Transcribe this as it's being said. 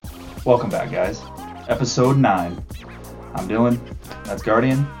Welcome back, guys. Episode 9. I'm Dylan. That's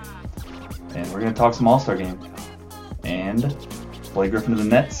Guardian. And we're going to talk some All-Star game. And Blake Griffin to the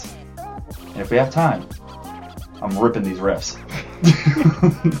Nets. And if we have time, I'm ripping these refs.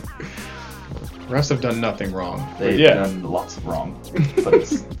 Refs have done nothing wrong. They've done lots of wrong. But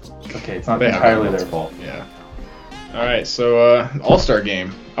it's okay. It's not entirely their fault. Yeah. All right, so All-Star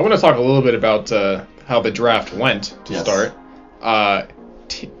game. I want to talk a little bit about how the draft went to start.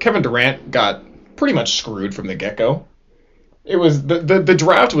 Kevin Durant got pretty much screwed from the get-go. It was the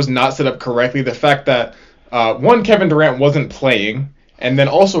draft was not set up correctly. The fact that Kevin Durant wasn't playing, and then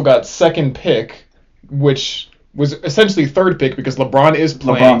also got second pick, which was essentially third pick because LeBron is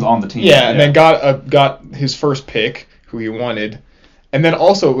playing. LeBron's on the team. Yeah, and then got his first pick, who he wanted. And then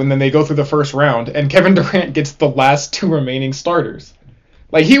also, when they go through the first round, and Kevin Durant gets the last two remaining starters.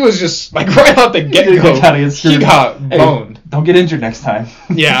 Like, he was just, like, right out the get-go, he got boned. Hey, don't get injured next time.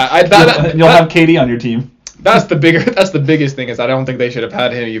 Yeah. You'll have KD on your team. That's the biggest thing, is I don't think they should have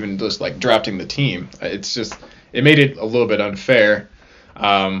had him even just, like, drafting the team. It's just, it made it a little bit unfair.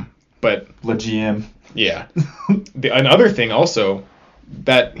 But Le GM. Yeah. Another thing also,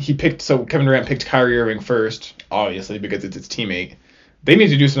 that Kevin Durant picked Kyrie Irving first, obviously, because it's his teammate. They need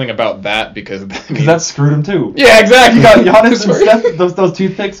to do something about that because that screwed him too. Yeah, exactly. You got Giannis and Steph, those two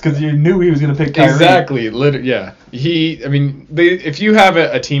picks because you knew he was going to pick Kyrie. Exactly. Yeah. If you have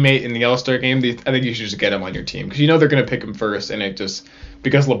a teammate in the All-Star game, I think you should just get him on your team because you know they're going to pick him first, and it just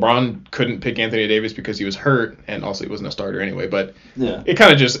because LeBron couldn't pick Anthony Davis because he was hurt and also he wasn't a starter anyway. But yeah, it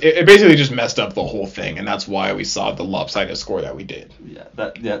kind of it basically just messed up the whole thing, and that's why we saw the lopsided score that we did. Yeah,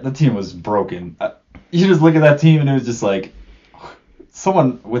 the team was broken. You just look at that team and it was just like.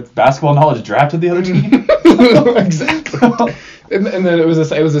 Someone with basketball knowledge drafted the other team. Exactly. and then it was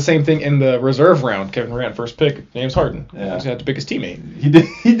the same thing in the reserve round. Kevin Durant first pick, James Harden. Yeah. He had to pick his teammate. He did.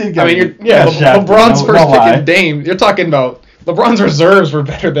 LeBron's first pick in Dame. You're talking about LeBron's reserves were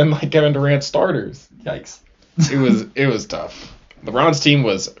better than like Kevin Durant's starters. Yikes. It was tough. LeBron's team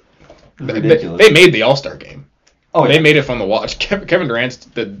was ridiculous. They made the All-Star game. Oh, they made it fun to watch. Kevin Durant's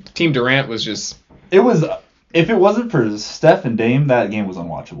the team Durant was just. It was. If it wasn't for Steph and Dame, that game was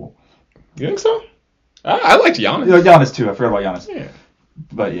unwatchable. You think so? I liked Giannis. Giannis too. I forgot about Giannis. Yeah.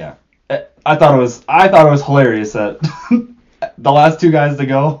 But yeah, I thought it was hilarious that the last two guys to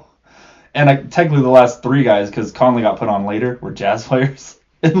go, and technically the last three guys because Conley got put on later were Jazz players,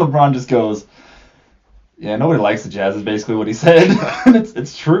 and LeBron just goes, "Yeah, nobody likes the Jazz." Is basically what he said. And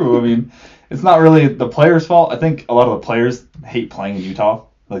it's true. I mean, it's not really the players' fault. I think a lot of the players hate playing in Utah.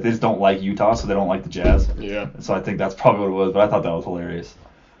 Like, they just don't like Utah, so they don't like the Jazz. Yeah. So I think that's probably what it was, but I thought that was hilarious.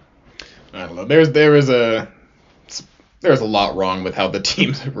 I don't know. There was a lot wrong with how the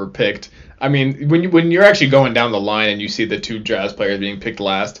teams were picked. I mean, when you're actually going down the line and you see the two Jazz players being picked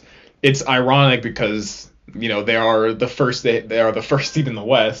last, it's ironic because, you know, they are the first seed in the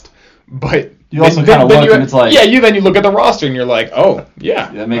West. But you also kind of look and it's like... Yeah, then you look at the roster and you're like, oh,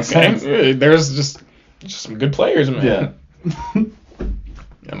 yeah. That makes sense. There's just some good players, man. Yeah.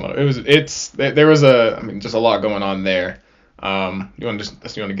 There was just a lot going on there. You want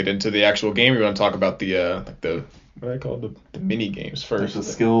to get into the actual game? Or you want to talk about the what do I call the mini games first? The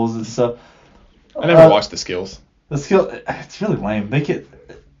skills and stuff. I never watched the skills. It's really lame. I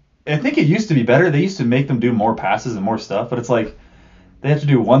think it used to be better. They used to make them do more passes and more stuff, but it's like they have to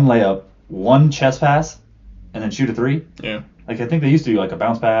do one layup, one chest pass, and then shoot a three. Yeah. Like I think they used to do like a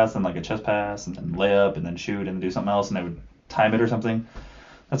bounce pass and like a chest pass and then layup and then shoot and do something else and they would time it or something.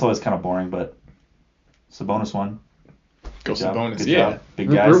 That's always kind of boring, but Sabonis won. Go Sabonis, Good yeah. Job.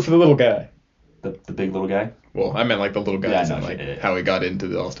 Big guys. Root for the little guy. The big little guy. Well, I meant like the little guy, yeah, how he got into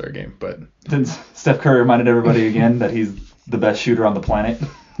the All-Star game. But then Steph Curry reminded everybody again that he's the best shooter on the planet.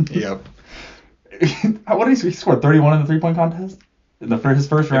 Yep. What did he score? 31 in the 3-point contest in his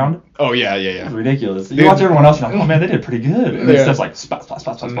first round. Oh yeah. It was ridiculous. You watch everyone else, you're like, oh man, they did pretty good. And then Steph's like, spot.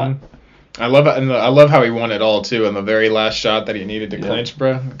 Mm-hmm. I love how he won it all too. In the very last shot that he needed to clinch,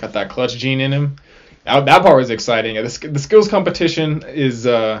 bro, got that clutch gene in him. That part was exciting. The skills competition is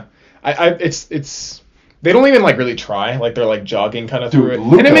it's they don't even like really try. Like they're like jogging kind of through it,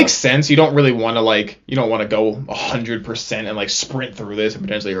 and it makes sense. You don't really want to go 100% and like sprint through this and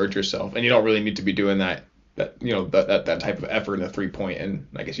potentially hurt yourself, and you don't really need to be doing that type of effort in a 3-point, and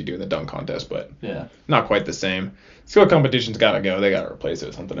I guess you do in the dunk contest, but not quite the same. Skill competition's gotta go. They gotta replace it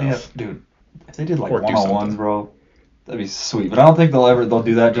with something else. Dude, if they did like one-on-ones, bro, that'd be sweet. But I don't think they'll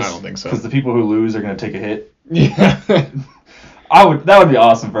do that. I don't think so. Because the people who lose are gonna take a hit. Yeah. That would be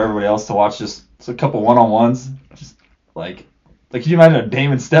awesome for everybody else to watch. Just a couple one-on-ones. Just like can you imagine a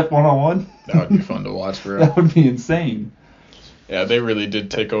Dame and Steph one-on-one? That would be fun to watch, bro. That would be insane. Yeah, they really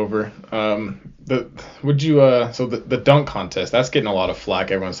did take over. The dunk contest, that's getting a lot of flack.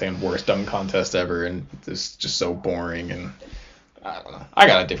 Everyone's saying worst dunk contest ever, and it's just so boring. And I don't know. I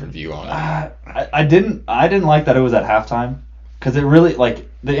got a different view on it. I didn't like that it was at halftime, because it really, like,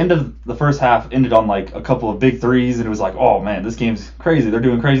 the end of the first half ended on like a couple of big threes, and it was like, oh man, this game's crazy. They're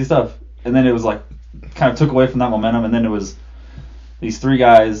doing crazy stuff, and then it was like kind of took away from that momentum, and then it was these three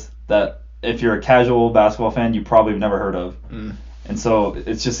guys that, if you're a casual basketball fan, you probably have never heard of. And so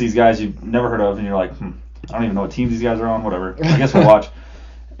it's just these guys you've never heard of, and you're like, I don't even know what teams these guys are on, whatever. I guess we'll watch.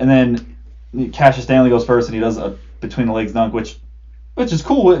 And then Cassius Stanley goes first, and he does a between the legs dunk, which is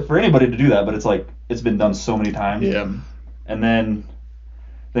cool for anybody to do that, but it's like it's been done so many times. Yeah. And then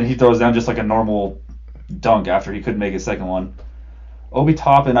he throws down just like a normal dunk after he couldn't make his second one. Obi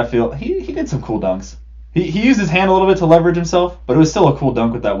Toppin, I feel he did some cool dunks. He used his hand a little bit to leverage himself, but it was still a cool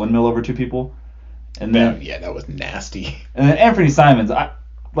dunk with that windmill over two people. And then that was nasty. And then Anthony Simons, I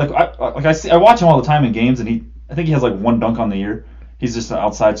watch him all the time in games, and I think he has like one dunk on the year. He's just an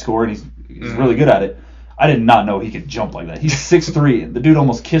outside scorer, and he's really good at it. I did not know he could jump like that. He's 6'3". The dude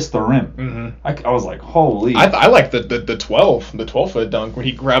almost kissed the rim. I was like, holy. I like the 12 foot dunk when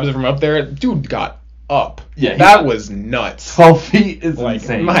he grabs it from up there. Dude got up. Yeah, that was nuts. 12 feet is like,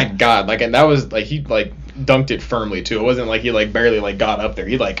 insane. My God, like, and that was like he like dunked it firmly too. It wasn't like he like barely like got up there.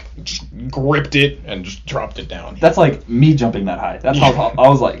 He like just gripped it and just dropped it down. That's like me jumping that high. That's how I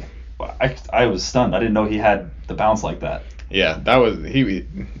was like, I was stunned. I didn't know he had the bounce like that. Yeah, that was he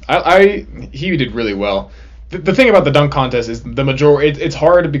did really well. The thing about the dunk contest is it's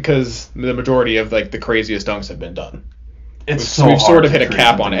hard because the majority of like the craziest dunks have been done. We've sort of hit a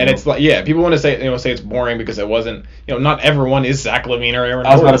cap on it, and it's like, yeah, people want to say it's boring because it wasn't, not everyone is Zach LaVine or Aaron.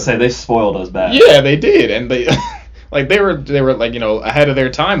 I was about to say they spoiled us bad. Yeah, they did, and they like they were like ahead of their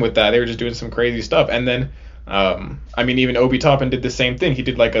time with that. They were just doing some crazy stuff, and then even Obi Toppin did the same thing. He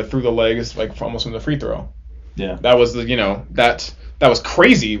did like a through the legs like almost from the free throw. Yeah, that was that was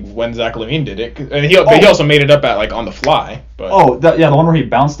crazy when Zach LaVine did it, and he also made it up at like on the fly. But the one where he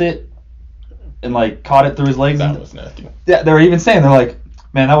bounced it and like caught it through his legs. That was nasty. Yeah, they were even saying, they're like,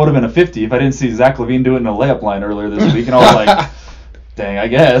 man, that would have been a 50 if I didn't see Zach LaVine do it in a layup line earlier this week, and I was like, dang, I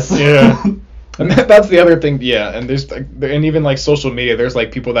guess. Yeah. And that's the other thing, yeah. And there's and even like social media, there's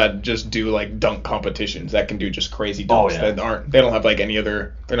like people that just do like dunk competitions that can do just crazy dunks they don't have like any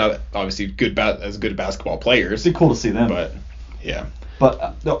other. They're not obviously as good basketball players. It'd be cool to see them, but yeah.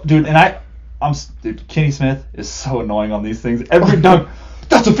 But dude, and dude, Kenny Smith is so annoying on these things. Every dunk,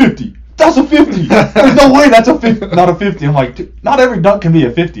 that's a 50. That's a 50. There's no way that's a 50. Not a 50. I'm like, dude, not every dunk can be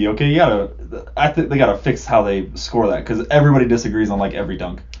a 50. Okay, I think they gotta fix how they score that, because everybody disagrees on like every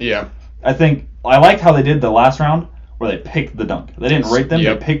dunk. Yeah. I liked how they did the last round where they picked the dunk. They didn't rate them.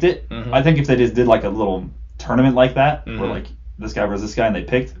 Yep. They picked it. Mm-hmm. I think if they just did like a little tournament like that, where like this guy versus this guy and they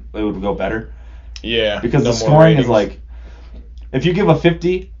picked, it would go better. Yeah. Because the scoring is like, if you give a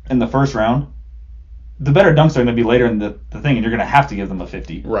 50 in the first round, the better dunks are going to be later in the thing, and you're going to have to give them a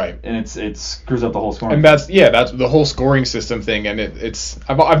 50. Right. And it screws up the whole scoring. And that's the whole scoring system thing, and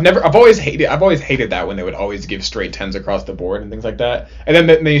I've always hated that when they would always give straight 10s across the board and things like that. And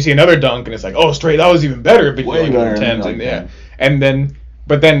then you see another dunk and it's like, oh, straight, that was even better, but way better 10s and yeah. And then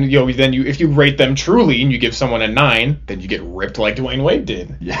if you rate them truly and you give someone a 9, then you get ripped like Dwayne Wade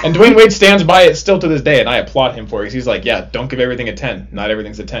did. Yeah. And Dwayne Wade stands by it still to this day, and I applaud him for it. He's like, yeah, don't give everything a 10. Not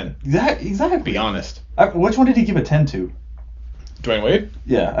everything's a 10. Exactly. Be honest. Which one did he give a 10 to? Dwayne Wade?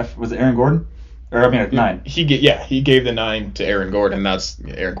 Yeah. Was it Aaron Gordon? Or, a 9. He gave the 9 to Aaron Gordon. That's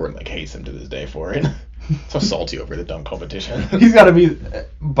Aaron Gordon like hates him to this day for it. So salty over the dunk competition. He's got to be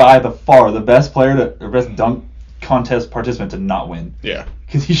by the far the best player or best dunk contest participant to not win. Yeah.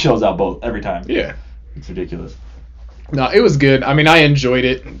 Because he shows out both every time. Yeah. It's ridiculous. No, it was good. I mean, I enjoyed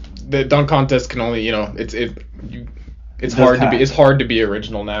it. The dunk contest can only, it's hard to be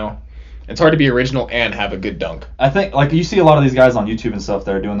original now. It's hard to be original and have a good dunk. I think, like, you see a lot of these guys on YouTube and stuff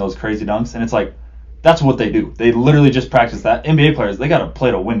that are doing those crazy dunks, and it's like, that's what they do. They literally just practice that. NBA players, they got to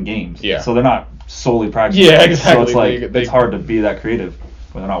play to win games. Yeah. So they're not solely practicing. Yeah, exactly. So it's like, it's hard to be that creative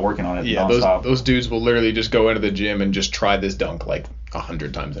when they're not working on it nonstop. Those dudes will literally just go into the gym and just try this dunk like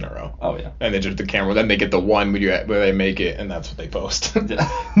 100 times in a row. Oh, yeah. And then just the camera, then they get the one where they make it, and that's what they post. Yeah.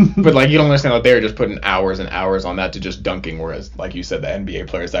 But, like, you don't understand that they're just putting hours and hours on that to just dunking, whereas, like you said, the NBA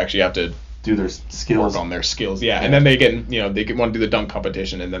players actually have to do their skills. Work on their skills, yeah. And then they get, they want to do the dunk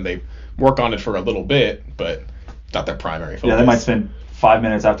competition, and then they work on it for a little bit, but not their primary focus. Yeah, they might spend 5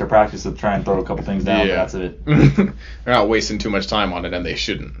 minutes after practice to try and throw a couple things down, but that's it. They're not wasting too much time on it, and they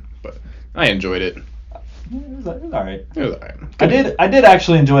shouldn't. But I enjoyed it. It was all right. It was all right. I did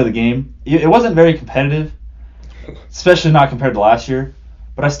actually enjoy the game. It wasn't very competitive, especially not compared to last year.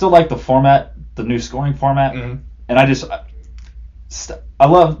 But I still like the format, the new scoring format, and I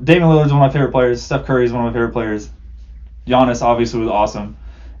love Damian Lillard's one of my favorite players. Steph Curry is one of my favorite players. Giannis obviously was awesome,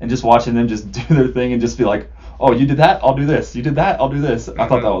 and just watching them just do their thing and just be like, oh, you did that, I'll do this. You did that, I'll do this. I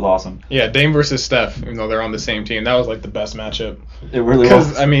thought that was awesome. Yeah, Dame versus Steph, even though they're on the same team, that was like the best matchup. It really was.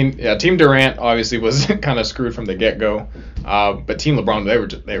 Because I mean, yeah, Team Durant obviously was kind of screwed from the get go, but Team LeBron,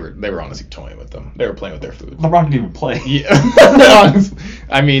 they were honestly toying with them. They were playing with their food. LeBron didn't even play. Yeah,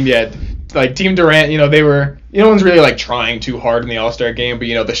 I mean, yeah, like Team Durant, they were, no one's really like trying too hard in the All-Star game, but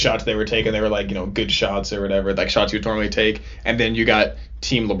the shots they were taking, they were like good shots or whatever, like shots you'd normally take, and then you got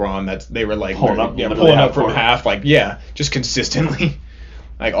Team LeBron they were like pulling up from half, like just consistently,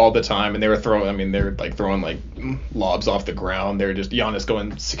 like all the time, and they were throwing like lobs off the ground. They were just Giannis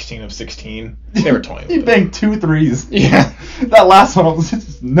going 16 of 16. They were toying. He banked 2 threes. Yeah, that last one I was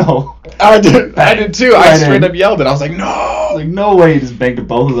just no. I did too. I straight up yelled it. I was like, no. Like no way he just banked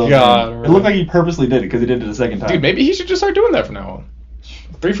both of those. God, it looked like he purposely did it because he did it the second time. Dude, maybe he should just start doing that from now on.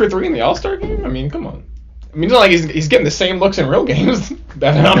 3 for 3 in the All-Star game. I mean, come on. I mean, it's not like he's getting the same looks in real games.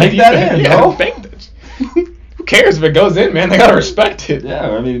 Bank that in, bro. Banked it. Who cares if it goes in, man? They gotta respect it. Yeah,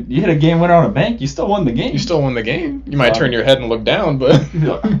 I mean, you hit a game winner on a bank, you still won the game. You still won the game. You might turn your head and look down, but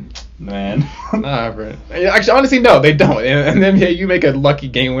man. Nah, bro. Actually, honestly, no, they don't. And then you make a lucky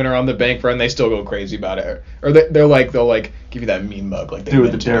game winner on the bank run, they still go crazy about it. Or they'll give you that mean mug, like they do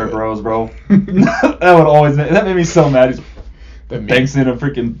with the Derrick Rose, bro. That made me so mad. Banks in a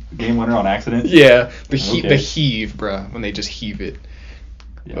freaking game winner on accident. Yeah, the heave, bro. When they just heave it,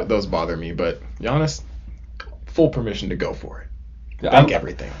 those bother me. But Giannis, full permission to go for it. Bank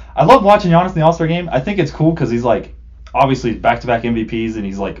everything. I love watching Giannis in the All-Star game. I think it's cool because he's like obviously back-to-back MVPs and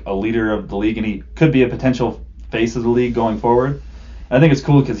he's like a leader of the league and he could be a potential face of the league going forward. And I think it's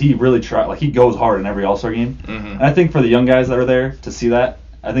cool because he really he goes hard in every All-Star game. Mm-hmm. And I think for the young guys that are there to see that,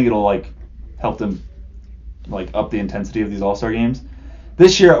 I think it'll help them up the intensity of these All-Star games.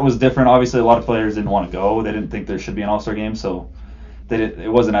 This year it was different. Obviously, a lot of players didn't want to go. They didn't think there should be an All-Star game, so it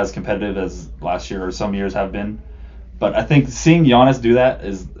wasn't as competitive as last year or some years have been. But I think seeing Giannis do that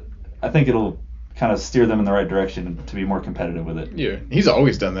I think it'll kind of steer them in the right direction to be more competitive with it. Yeah, he's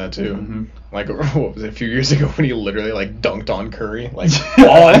always done that too. Mm-hmm. Like, what was it, a few years ago when he literally dunked on Curry,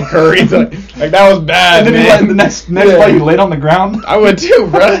 all on Curry, like that was bad. And then the next play he laid on the ground. I would too,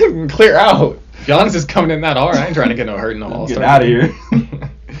 bro. Clear out. Giannis is coming in that hard. I ain't trying to get no hurt in the All-Star. Get out of here.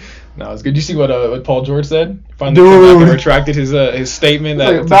 No, it's good. You see what Paul George said? Finally retracted his statement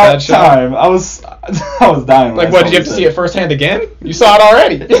that it's about time. I was dying. Like, what, did you have to see it firsthand again? You saw it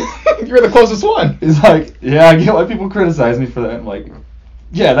already. You were the closest one. He's like, yeah, I get why people criticize me for that. I'm like,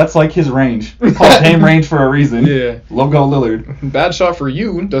 yeah, that's his range. It's called tame range for a reason. Yeah. Logo Lillard. Bad shot for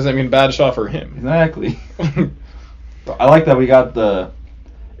you doesn't mean bad shot for him. Exactly. I like that we got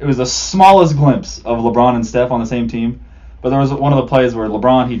it was the smallest glimpse of LeBron and Steph on the same team. But there was one of the plays where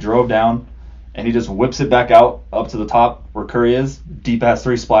LeBron, he drove down, and he just whips it back out up to the top where Curry is. Deep-ass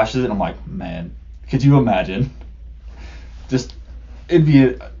 3 splashes it, and I'm like, man, could you imagine? That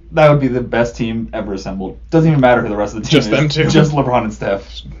would be the best team ever assembled. Doesn't even matter who the rest of the team is. Just them two. Just LeBron and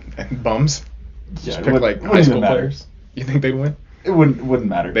Steph. And bums. Yeah, just pick high school players. You think they'd win? It wouldn't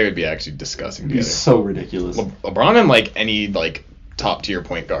matter. They would be actually disgusting together. It'd be so ridiculous. LeBron and any top-tier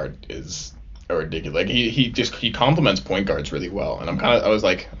point guard is ridiculous. He complements point guards really well, and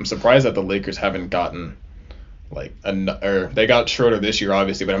I'm surprised that the Lakers haven't gotten they got Schroeder this year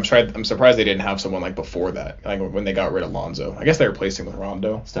obviously, but I'm surprised they didn't have someone before that, when they got rid of Lonzo. I guess they replaced him with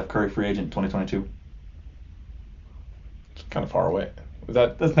Rondo. Steph Curry free agent 2022. It's kind of far away.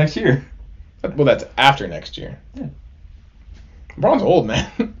 That's next year. Well, that's after next year. Yeah. LeBron's old,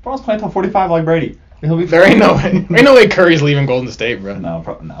 man. LeBron's playing until 45 like Brady. There ain't no way Curry's leaving Golden State, bro. No.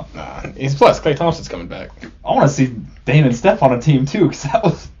 Nah. Plus Klay Thompson's coming back. I want to see Dame and Steph on a team too, because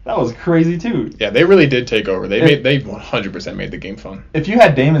that was crazy too. Yeah, they really did take over. They 100% made the game fun. If you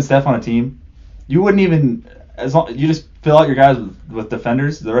had Dame and Steph on a team, you wouldn't even you just fill out your guys with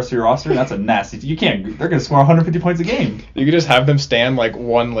defenders, the rest of your roster. That's a nasty. You can't. They're gonna score 150 points a game. You could just have them stand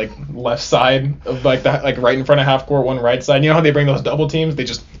one left side of that, right in front of half court, one right side. You know how they bring those double teams? They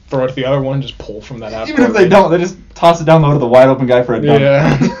just throw it to the other one, just pull from that half court. Even if they don't, they just toss it down low to the wide open guy for a dunk.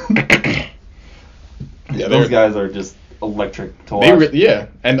 Yeah. Yeah, those guys are just electric to watch.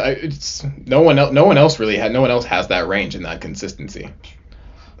 And no one else has that range and that consistency.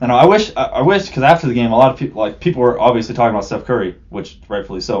 And I wish because after the game, a lot of people were obviously talking about Steph Curry, which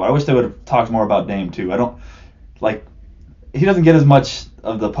rightfully so. I wish they would have talked more about Dame too. He doesn't get as much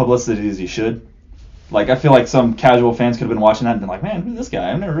of the publicity as he should. Like, I feel like some casual fans could have been watching that and been like, man, who's this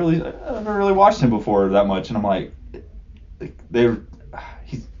guy? I've never really watched him before that much. And I'm like,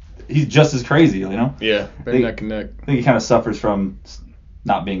 he's just as crazy, you know? Yeah, they're neck and neck. I think he kind of suffers from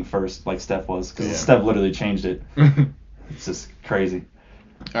not being first like Steph was, because Steph literally changed it. It's just crazy.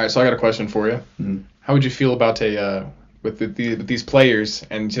 All right, so I got a question for you. Mm-hmm. How would you feel about with these players?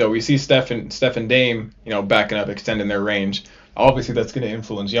 And we see Steph and Dame, backing up, extending their range. Obviously, that's going to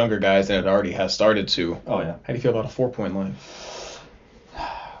influence younger guys, and it already has started to. Oh yeah. How do you feel about a 4-point line?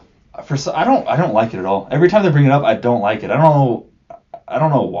 I don't like it at all. Every time they bring it up, I don't like it. I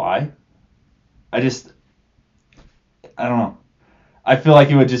don't know why. I don't know. I feel like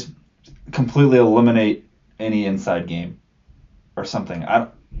it would just completely eliminate any inside game or something. I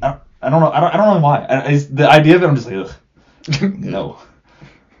don't know. I don't know why. The idea of it, I'm just like, ugh, no.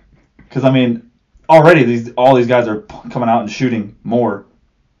 Because I mean, already all these guys are coming out and shooting more,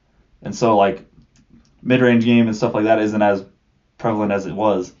 and so like mid-range game and stuff like that isn't as prevalent as it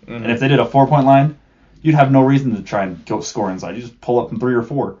was. Mm-hmm. And if they did a 4-point line, you'd have no reason to try and go score inside. You just pull up from 3 or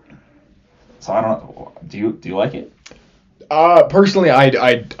 4. So I don't know. Do you like it? Personally,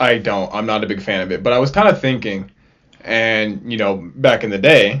 I don't. I'm not a big fan of it. But I was kind of thinking, and back in the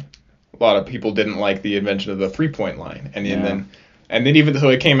day, a lot of people didn't like the invention of the 3-point line, and then even though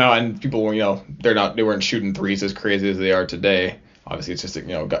it came out and people were they weren't shooting threes as crazy as they are today. Obviously, it's just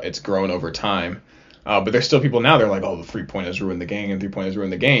it's grown over time. But there's still people now. They're like, oh, the 3-point has ruined the game, and 3-point has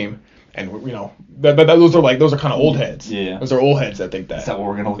ruined the game. And but those are kind of old heads. Yeah. Those are old heads that think that. Is that what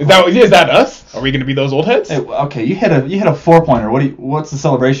we're gonna look like? Is that us? Are we gonna be those old heads? Hey, okay, you hit a 4-pointer. What's the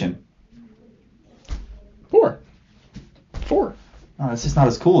celebration? 4. Oh, it's just not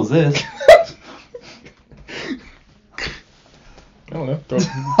as cool as this. I don't know. Throw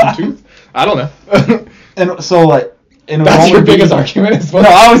some tooth? I don't know. And so like. That's your biggest argument as well? No,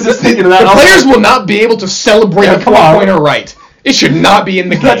 I was just thinking of that. The players will not be able to celebrate a 4-pointer right. It should not be in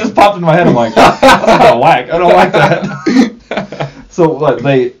the game. That just popped in my head. I'm like, that's kind of whack. I don't like that. So what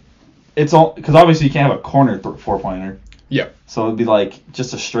it's all because obviously you can't have a corner 4-pointer. Yeah. So it'd be like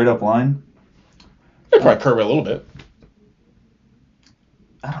just a straight up line. They probably curve it a little bit.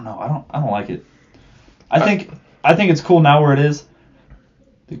 I don't know. I don't like it. I think it's cool now where it is,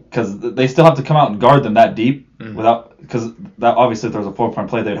 because they still have to come out and guard them that deep because that obviously if there was a 4-point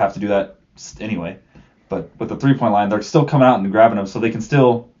play they'd have to do that anyway. But with the 3-point line, they're still coming out and grabbing them, so they can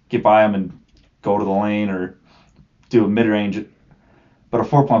still get by them and go to the lane or do a mid-range. But a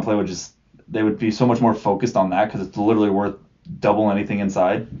 4-point play they would be so much more focused on that because it's literally worth double anything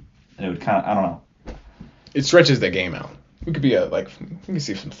inside, and it would kind of, I don't know. It stretches the game out. We could be we could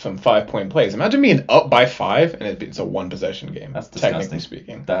see some 5-point plays. Imagine being up by 5 and it's a 1-possession game. That's disgusting. Technically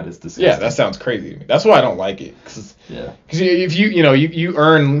speaking. That is disgusting. Yeah, that sounds crazy to me. That's why I don't like it. Because if you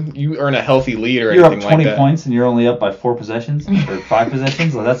earn a healthy lead or you're anything like that. You're up 20 points and you're only up by 4 possessions or 5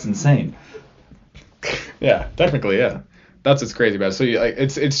 possessions. Well, that's insane. Yeah, technically, yeah. That's what's crazy about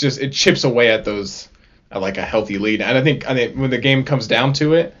it. So it chips away at those like a healthy lead. And I think when the game comes down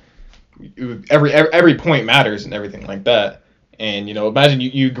to it, every point matters and everything like that. And imagine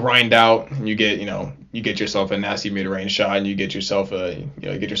you grind out and you get yourself a nasty mid-range shot and you get yourself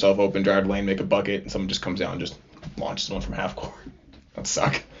open, drive lane, make a bucket, and someone just comes down and just launches one from half court. That'd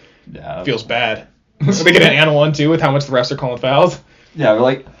suck. Yeah, feels bad. They get an and one too with how much the refs are calling fouls. Yeah,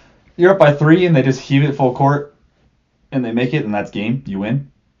 like you're up by 3 and they just heave it full court and they make it and that's game. You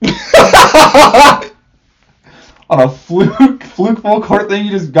win. On a fluke full court thing,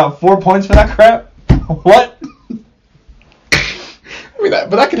 you just got 4 points for that crap? What? I mean,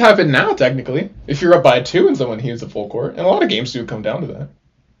 but that could happen now, technically. If you're up by 2 and someone heaves a full court. And a lot of games do come down to that. Yeah,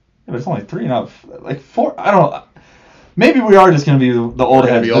 but it's only 3, not 4. I don't know. Maybe we are just going to be the old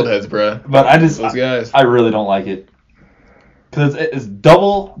heads. Be old heads, bro. But those guys. I really don't like it. Because it's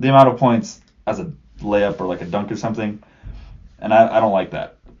double the amount of points as a layup or like a dunk or something. And I don't like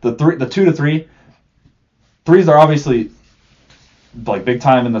that. The 2 to 3. Threes are obviously like big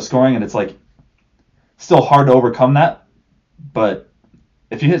time in the scoring, and it's like still hard to overcome that. But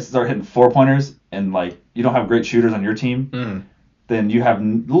if you start hitting 4-pointers and like you don't have great shooters on your team, then you have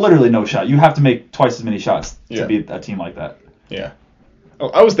literally no shot. You have to make twice as many shots to beat a team like that. Yeah.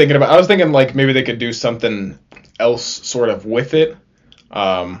 I was thinking like maybe they could do something else sort of with it.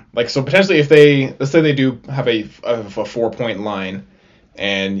 So potentially if let's say they do have a 4-point line.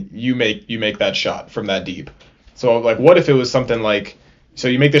 And you make that shot from that deep. So like, what if it was something like, so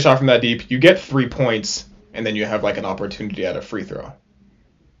you make the shot from that deep, you get 3 points, and then you have like an opportunity at a free throw.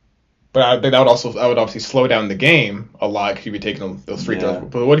 But I think that would obviously slow down the game a lot because you'd be taking those free throws.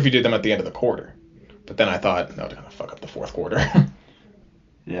 But what if you did them at the end of the quarter? But then I thought that would kind of fuck up the fourth quarter.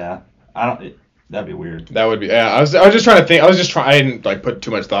 Yeah, That'd be weird. That would be. Yeah, I was just trying to think. I didn't like put too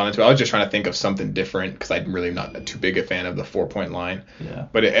much thought into it. I was just trying to think of something different because I'm really not too big a fan of the 4-point line. Yeah.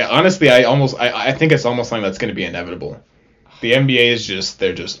 But honestly, I think it's almost like that's going to be inevitable. The NBA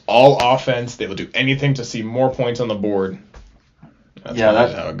they're just all offense. They will do anything to see more points on the board. That's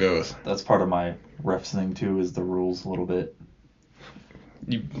how it goes. That's part of my refs thing too, is the rules a little bit.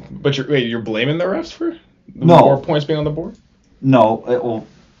 You're blaming the refs for more points being on the board? No, well,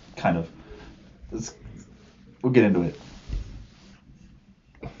 kind of. We'll get into it.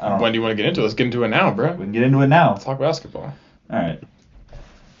 When do you want to get into it? Let's get into it now, bro. We can get into it now. Let's talk basketball. All right.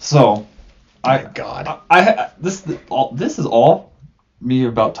 So, God. This is all me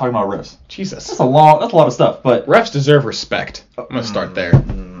about talking about refs. Jesus. That's a lot of stuff, but refs deserve respect. I'm gonna start there.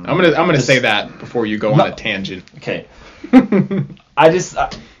 I'm gonna say that before you go on a tangent. Okay. I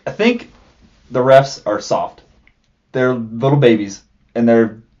think the refs are soft. They're little babies, and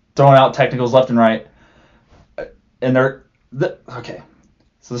they're throwing out technicals left and right. And okay.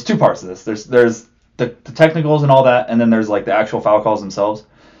 So there's two parts of this. There's the technicals and all that, and then there's like the actual foul calls themselves.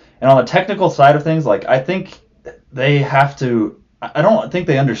 And on the technical side of things, like I think they have to. I don't think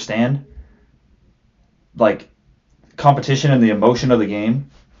they understand like competition and the emotion of the game.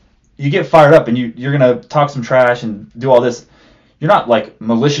 You get fired up and you're gonna talk some trash and do all this. You're not like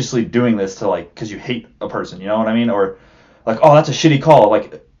maliciously doing this to like because you hate a person, you know what I mean? Or like, oh, that's a shitty call.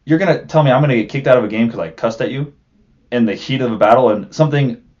 Like you're gonna tell me I'm gonna get kicked out of a game because I cussed at you in the heat of a battle and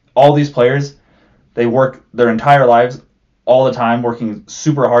something. All these players, they work their entire lives all the time working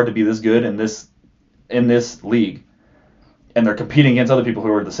super hard to be this good in this league, and they're competing against other people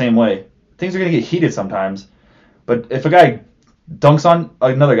who are the same way. Things are gonna get heated sometimes, but if a guy dunks on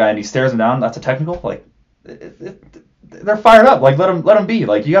another guy and he stares him down, that's a technical. Like they're fired up. Like let them be.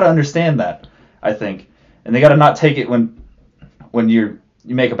 Like you got to understand that, I think, and they got to not take it when you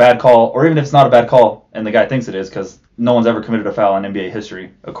make a bad call, or even if it's not a bad call and the guy thinks it is, because no one's ever committed a foul in NBA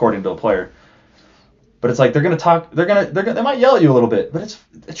history according to a player. But it's like they're gonna talk. They might yell at you a little bit, but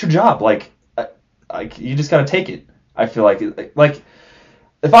it's your job. Like you just got to take it. I feel like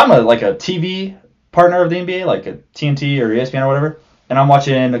if I'm a TV partner of the NBA, like a TNT or ESPN or whatever, and I'm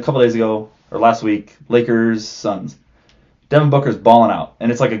watching a couple days ago or last week Lakers Suns. Devin Booker's balling out,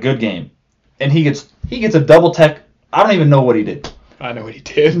 and it's like a good game, and he gets a double tech. I don't even know what he did. I know what he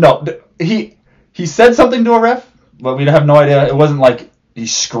did. No, he said something to a ref, but we have no idea. It wasn't like he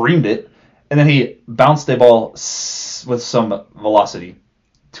screamed it, and then he bounced a ball with some velocity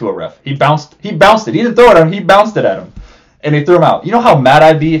to a ref. He bounced it. He didn't throw it at him. He bounced it at him, and he threw him out. You know how mad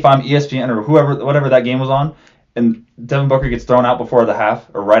I'd be if I'm ESPN or whatever that game was on, and Devin Booker gets thrown out before the half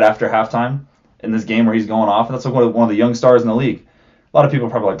or right after halftime in this game where he's going off, and that's like one of the young stars in the league. A lot of people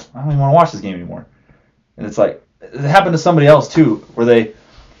are probably like, I don't even want to watch this game anymore. And it's like, it happened to somebody else too, where the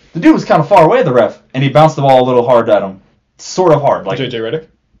dude was kind of far away, the ref, and he bounced the ball a little hard at him. Sort of hard. Like JJ Redick?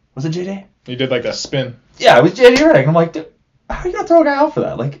 Was it JJ? He did like that spin. Yeah, it was JJ Redick. I'm like, dude, how are you going to throw a guy out for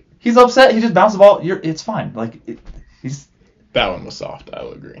that? Like, he's upset, he just bounced the ball, it's fine. Like, that one was soft, I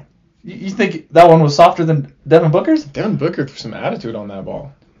will agree. You think that one was softer than Devin Booker's? Devin Booker threw some attitude on that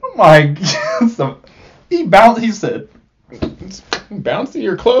ball. Oh my he bounced, he said. Bounced it?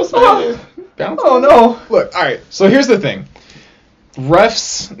 You're close, man. Bounced oh, no. Look, all right, so here's the thing.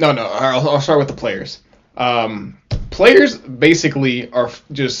 Refs, no, I'll start with the players. Players basically are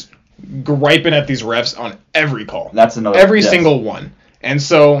just griping at these refs on every call. That's another. Every single one. And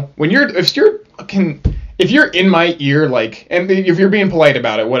so if you're in my ear, like, and if you're being polite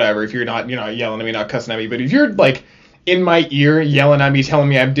about it, whatever. If you're not yelling at me, not cussing at me, but if you're like in my ear yelling at me, telling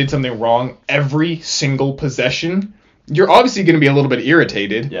me I did something wrong every single possession, you're obviously going to be a little bit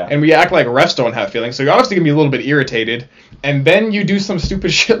irritated. Yeah. And we act like refs don't have feelings, so you're obviously going to be a little bit irritated. And then you do some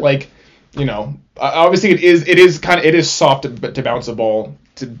stupid shit like, obviously it is soft to bounce a ball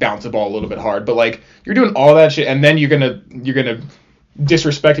a little bit hard, but like you're doing all that shit, and then you're gonna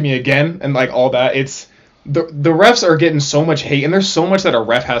disrespect me again, and like all that. It's the refs are getting so much hate, and there's so much that a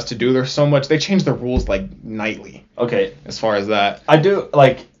ref has to do. There's so much they change the rules like nightly. Okay. As far as that, I do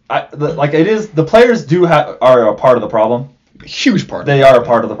it is the players are a part of the problem. A huge part. They are a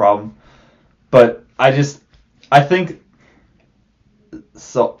part of the problem, but I think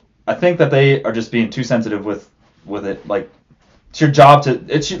that they are just being too sensitive with it. Like, it's your job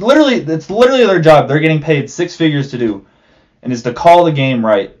it's literally their job. They're getting paid six figures to do, and is to call the game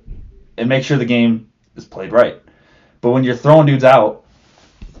right and make sure the game is played right. But when you're throwing dudes out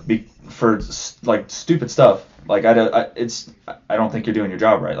for like stupid stuff, like I don't think you're doing your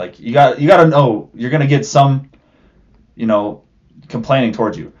job right. Like you got to know you're gonna get some, complaining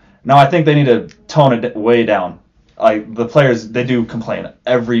towards you. Now I think they need to tone it way down like the players, they do complain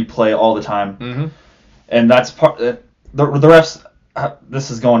every play all the time, Mm-hmm. and that's part. The refs.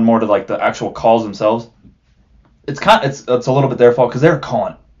 This is going more to like the actual calls themselves. It's a little bit their fault because they're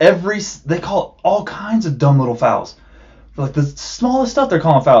calling they call all kinds of dumb little fouls. Like the smallest stuff they're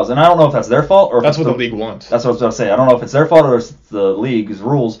calling fouls, and I don't know if that's their fault or if That's it's what the league wants. That's what I was going to say. I don't know if it's their fault or if it's the league's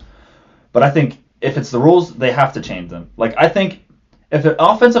rules, but I think if it's the rules, they have to change them. Like I think if an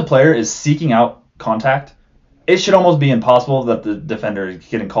offensive player is seeking out contact, it should almost be impossible that the defender is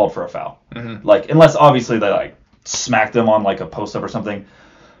getting called for a foul. Mm-hmm. Like unless obviously they like smack them on like a post up or something.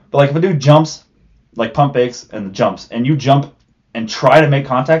 But like if a dude jumps, like pump fakes and jumps, and you jump and try to make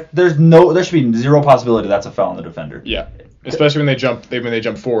contact, there should be zero possibility that's a foul on the defender. Yeah. Especially when they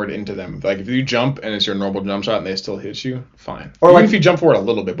jump forward into them. Like if you jump and it's your normal jump shot and they still hit you, fine. Or even if you jump forward a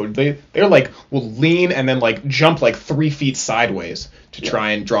little bit, but they're like will lean and then like jump like 3 feet sideways to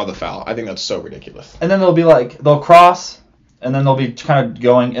try and draw the foul. I think that's so ridiculous. And then they'll cross, and then they'll be kind of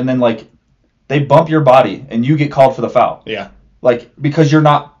going, and then like they bump your body and you get called for the foul. Yeah. Like because you're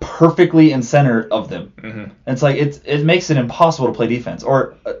not perfectly in center of them. Mm-hmm. And it's like it makes it impossible to play defense.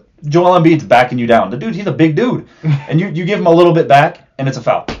 Or Joel Embiid's backing you down. The dude, he's a big dude, and you give him a little bit back, and it's a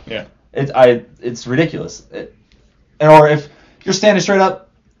foul. Yeah. It's ridiculous. Or if you're standing straight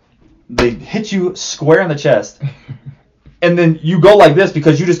up, they hit you square in the chest, and then you go like this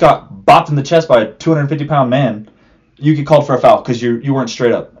because you just got bopped in the chest by a 250-pound man. You get called for a foul because you weren't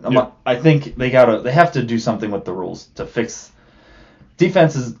straight up. I think they have to do something with the rules to fix.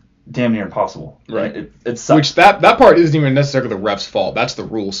 Defense is damn near impossible. Right. It sucks. Which that part isn't even necessarily the ref's fault. That's the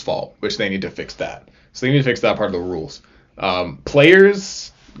rules' fault, which they need to fix that. So they need to fix that part of the rules.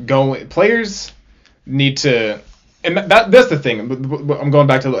 Players need to, and that's the thing. I'm going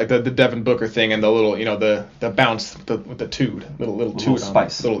back to like the Devin Booker thing and the little, the bounce with the toot, little toot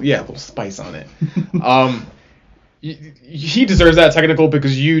spice. Little spice on it. He deserves that technical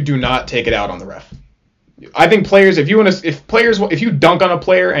because you do not take it out on the ref. I think players, if you dunk on a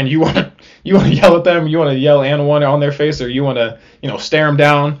player and you want to yell at them, you want to yell and one on their face, or you want to stare them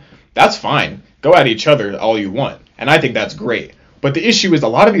down, that's fine. Go at each other all you want, and I think that's great. But the issue is a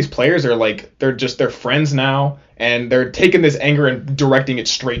lot of these players are like they're friends now, and they're taking this anger and directing it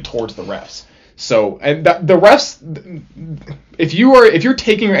straight towards the refs. So and the refs, if you're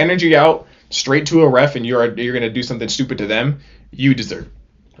taking your energy out straight to a ref and you're going to do something stupid to them, you deserve it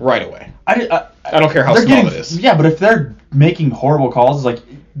right away. I don't care how small it is. Yeah, but if they're making horrible calls, it's like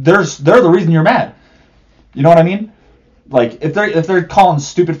they're the reason you're mad. You know what I mean? Like if they're calling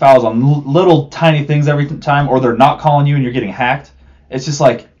stupid fouls on little tiny things every time, or they're not calling you and you're getting hacked, it's just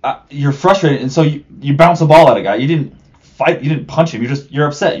like you're frustrated, and so you bounce the ball at a guy. You didn't fight, you didn't punch him. You're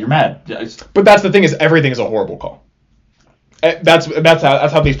upset. You're mad. But that's the thing, is everything is a horrible call. That's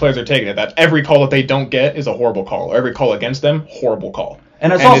how these players are taking it. That every call that they don't get is a horrible call, or every call against them, horrible call.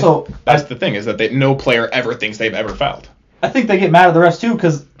 And that's the thing, is that no player ever thinks they've ever fouled. I think they get mad at the refs too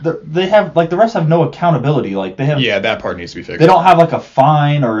because they have the refs have no accountability. Like they have. Yeah, that part needs to be fixed. They don't have like a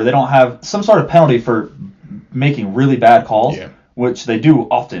fine, or they don't have some sort of penalty for making really bad calls, which they do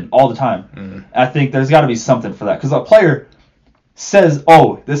often, all the time. Mm-hmm. I think there's got to be something for that, because a player says,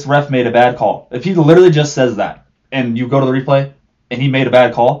 "Oh, this ref made a bad call." If he literally just says that, and you go to the replay and he made a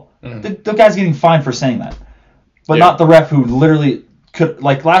bad call, the guy's getting fined for saying that, but not the ref who literally could.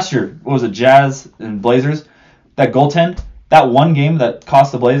 Like last year, what was it, Jazz and Blazers? That goaltend, that one game that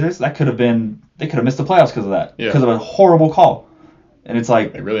cost the Blazers, they could have missed the playoffs because of that, because of a horrible call. And it's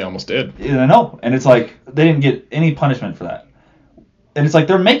like they really almost did. I know, and it's like they didn't get any punishment for that. And it's like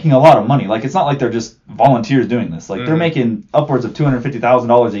they're making a lot of money. Like it's not like they're just volunteers doing this. Like they're making upwards of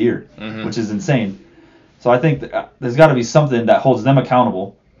 $250,000 a year, which is insane. So I think there's got to be something that holds them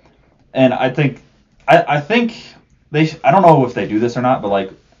accountable. And I think they I don't know if they do this or not, but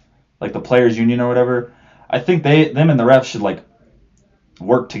like the players union or whatever, I think them and the refs should like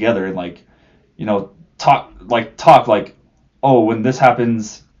work together and like talk like, oh, when this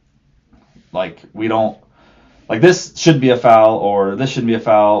happens, like we don't, like this should be a foul, or this shouldn't be a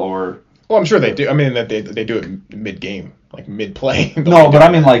foul, or. Well, I'm sure they do. I mean, that they do it mid game, like mid play. No, but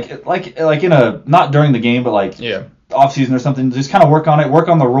I mean like in a, not during the game, but like off season or something. Just kind of work on it, work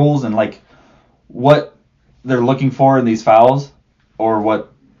on the rules and like what they're looking for in these fouls, or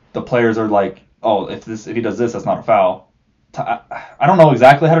what the players are like. Oh, if he does this, that's not a foul. I don't know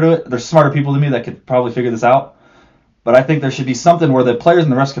exactly how to do it. There's smarter people than me that could probably figure this out. But I think there should be something where the players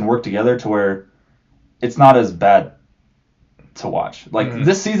and the refs can work together to where it's not as bad to watch. Like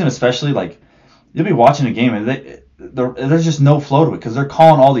this season especially, like you'll be watching a game and there's just no flow to it because they're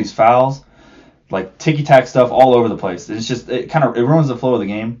calling all these fouls, like ticky-tack stuff all over the place. It's just it ruins the flow of the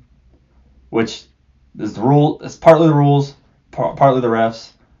game, which It's the rule. It's partly the rules, partly the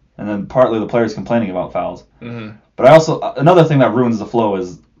refs, and then partly the players complaining about fouls. Mm-hmm. But I also another thing that ruins the flow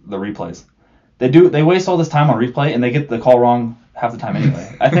is the replays. They waste all this time on replay and they get the call wrong half the time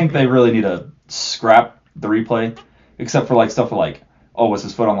anyway. I think they really need to scrap the replay, except for like stuff like, oh, was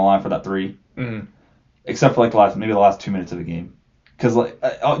his foot on the line for that 3? Mm-hmm. Except for like the last 2 minutes of the game, because like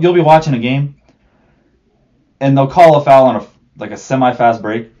you'll be watching a game and they'll call a foul on a semi-fast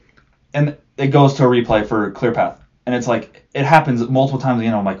break, and it goes to a replay for a clear path, and it's like it happens multiple times.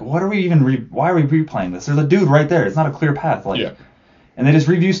 I'm like, what are we even? Why are we replaying this? There's a dude right there. It's not a clear path. Like, yeah. And they just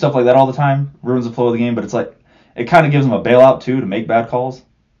review stuff like that all the time, ruins the flow of the game. But it's like it kind of gives them a bailout too to make bad calls.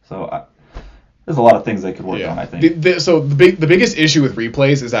 So there's a lot of things they could work on. I think. The biggest issue with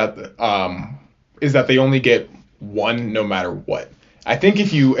replays is that they only get one no matter what. I think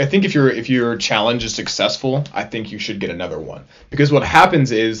if your challenge is successful, I think you should get another one. Because what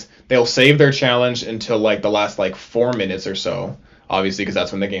happens is they'll save their challenge until like the last like 4 minutes or so, obviously, because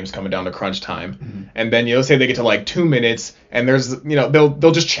that's when the game's coming down to crunch time. Mm-hmm. And then say they get to like 2 minutes and there's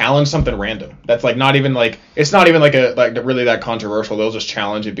they'll just challenge something random. That's like not even like it's not even like really that controversial. They'll just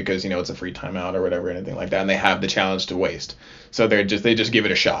challenge it because it's a free timeout or whatever, anything like that, and they have the challenge to waste. So they just give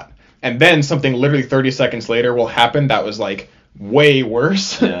it a shot. And then something literally 30 seconds later will happen that was like way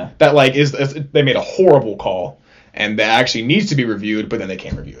worse. Yeah. That like they made a horrible call and that actually needs to be reviewed, but then they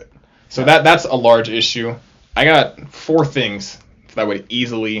can't review it. So that's a large issue. I got 4 things that would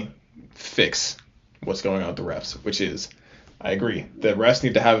easily fix what's going on with the refs, which is, I agree, the refs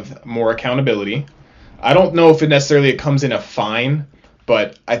need to have more accountability. I don't know if it comes in a fine,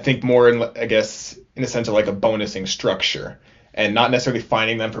 but I think more in a sense of like a bonusing structure, and not necessarily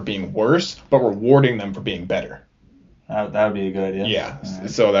fining them for being worse, but rewarding them for being better. That would be a good idea. Yeah, right.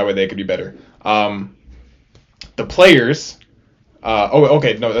 So that way they could be better. The players.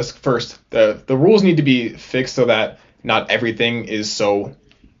 Okay. No, that's first. The rules need to be fixed so that not everything is so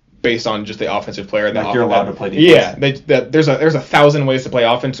based on just the offensive player. Like you're allowed to play defense. Yeah, there's 1,000 ways to play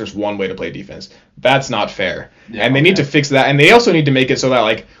offense. There's one way to play defense. That's not fair. Yeah, and they need to fix that. And they also need to make it so that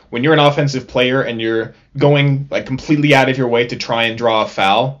like when you're an offensive player and you're going like completely out of your way to try and draw a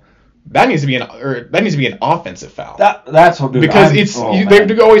foul, that needs to be an offensive foul. That's what because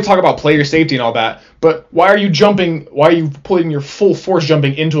they always talk about player safety and all that, but why are you jumping? Why are you putting your full force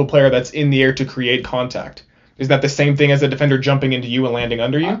jumping into a player that's in the air to create contact? Is that the same thing as a defender jumping into you and landing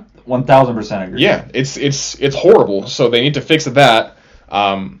under you? 1,000% agree. Yeah, it's horrible. So they need to fix that.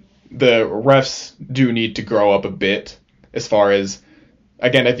 The refs do need to grow up a bit as far as,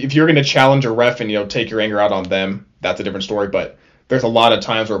 again, if you're going to challenge a ref and take your anger out on them, that's a different story. But there's a lot of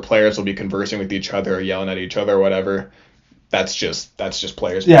times where players will be conversing with each other or yelling at each other or whatever. That's just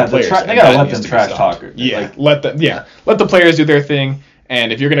players. Yeah, players. They gotta let them trash talk. Yeah, let the players do their thing.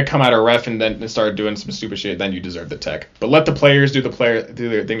 And if you're gonna come at a ref and then start doing some stupid shit, then you deserve the tech. But let the players do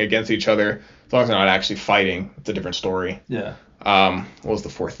their thing against each other. As long as they're not actually fighting, it's a different story. Yeah. What was the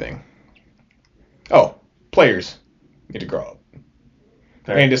 4th thing? Oh, players need to grow up.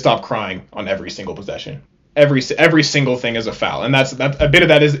 Fair. They need to stop crying on every single possession. Every single thing is a foul, and that's a bit of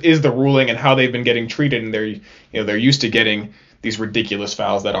that is the ruling and how they've been getting treated, and they're used to getting these ridiculous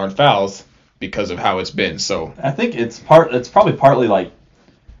fouls that aren't fouls because of how it's been. So I think it's probably partly like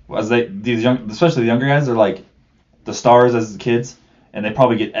especially the younger guys, they're like the stars as kids, and they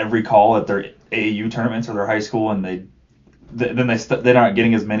probably get every call at their AAU tournaments or their high school, and they're not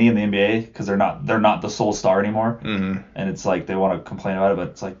getting as many in the NBA because they're not the sole star anymore. Mm-hmm. And it's like they want to complain about it, but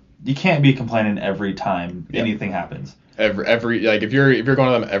it's like you can't be complaining every time anything happens. Every like if you're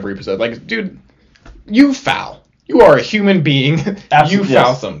going to them every episode, like dude, you foul. You are a human being. You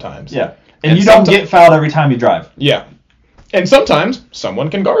foul sometimes. Yeah. And you don't get fouled every time you drive. Yeah. And sometimes someone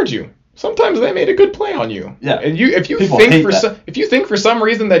can guard you. Sometimes they made a good play on you. Yeah. And if you think for some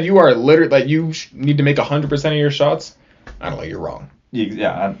reason that you are you need to make 100% of your shots, I don't know, you're wrong.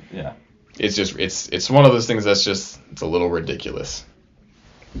 Yeah. It's just it's one of those things that's just it's a little ridiculous.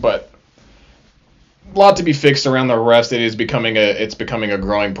 But a lot to be fixed around the refs. It's becoming a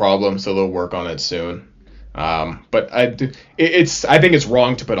growing problem, so they'll work on it soon. But I think it's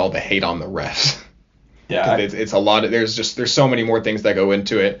wrong to put all the hate on the refs. Yeah, it's a lot of there's so many more things that go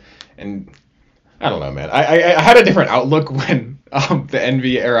into it, and I don't know, man. I had a different outlook when the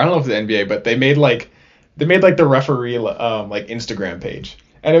NBA, or I don't know if the NBA, but they made the referee like Instagram page.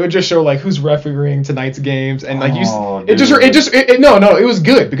 And it would just show like who's refereeing tonight's games, and like it was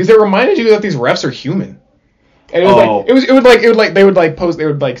good because it reminded you that these refs are human. And they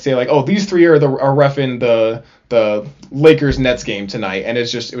would say like, oh, these 3 are reffing the Lakers Nets game tonight, and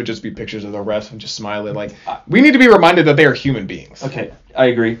it would just be pictures of the refs and just smiling. Like we need to be reminded that they are human beings. Okay, I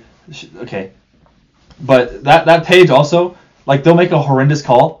agree. Okay, But that page also, like, they'll make a horrendous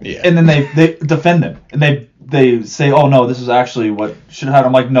call, Yeah. and then they defend them, and they say, oh no, this was actually what should have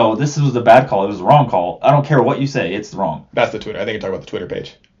happened. I'm like, no, this was a bad call. It was the wrong call. I don't care what you say, it's wrong. That's the Twitter. I think you're talking about the Twitter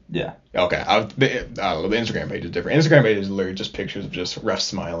page. Yeah. Okay. The Instagram page is different. Instagram page is literally just pictures of just refs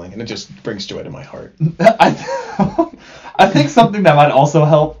smiling, and it just brings joy to my heart. I think something that might also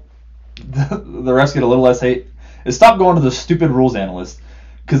help the refs get a little less hate is stop going to the stupid rules analyst.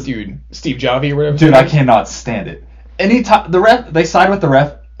 Cause, Dude, Steve Javi or whatever. dude, I cannot stand it. Anytime the ref, they side with the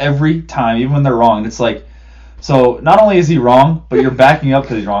ref every time, even when they're wrong. And it's like, so not only is he wrong, but you're backing up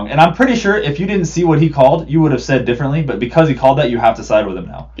because he's wrong. And I'm pretty sure if you didn't see what he called, you would have said differently. But because he called that, you have to side with him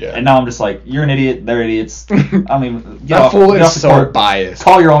now. Yeah. And now I'm just like, you're an idiot. They're idiots. I don't even. That fool is so court. biased.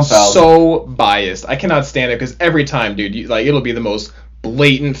 Call your own fouls. So biased. I cannot stand it because every time, dude, it'll be the most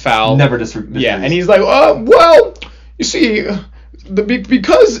blatant foul. Never disagrees. Yeah, and he's like, well, you see,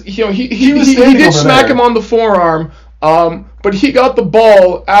 because he was did standing over smack there. him on the forearm. But he got the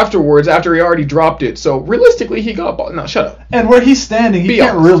ball afterwards after he already dropped it. So realistically, he got ball. No, shut up. And where he's standing, he Be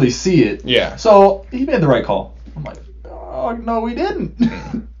can't honest. really see it. Yeah. So he made the right call. I'm like, oh no, we didn't.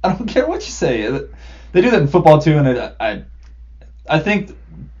 I don't care what you say. They do that in football too, and I think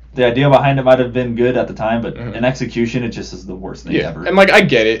the idea behind it might have been good at the time, but in execution, it just is the worst thing ever. And like I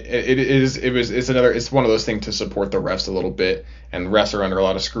get it. It's one of those things to support the refs a little bit, and refs are under a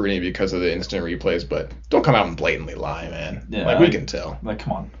lot of scrutiny because of the instant replays. But don't come out and blatantly lie, man. Yeah, like we can tell. Like,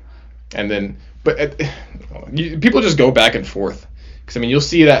 come on. And then, people just go back and forth. Because I mean, you'll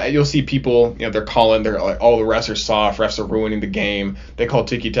see people, they're calling, they're like, oh, the refs are soft, refs are ruining the game. They call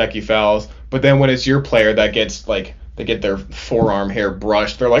ticky-tacky fouls. But then when it's your player that gets like, they get their forearm hair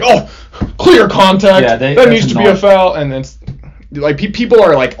brushed, they're like, oh, clear contact. Yeah, that needs to be a foul. And then like people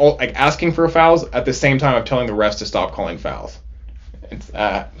are like asking for fouls at the same time of telling the refs to stop calling fouls. It's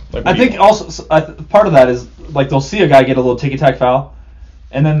like, I think also part of that is like they'll see a guy get a little ticky-tack foul,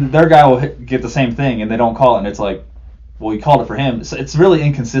 and then their guy will get the same thing, and they don't call it, and it's like, well, you called it for him. So it's really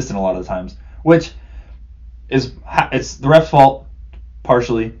inconsistent a lot of the times, which is it's the ref's fault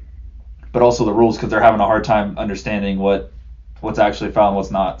partially, but also the rules because they're having a hard time understanding what's actually foul and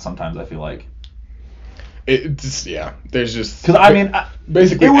what's not. Sometimes I feel like there's just because I mean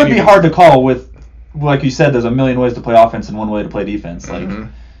basically it would be hard to call with, like you said, there's a million ways to play offense and one way to play defense. Like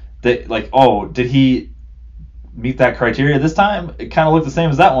did he meet that criteria this time? It kind of looked the same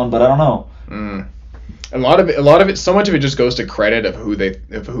as that one, but I don't know. A lot of it, so much of it just goes to credit of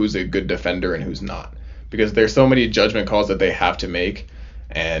who's a good defender and who's not, because there's so many judgment calls that they have to make,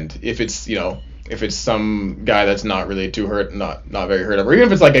 and if it's some guy that's not really too hurt, not very hurt, or even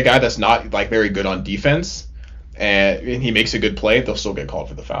if it's like a guy that's not like very good on defense, and he makes a good play, they'll still get called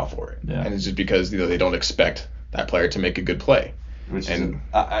for the foul for it. Yeah. And it's just because they don't expect that player to make a good play.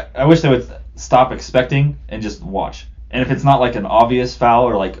 I wish they would stop expecting and just watch. And if it's not like an obvious foul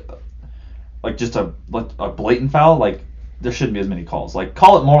or like just a blatant foul, like there shouldn't be as many calls. Like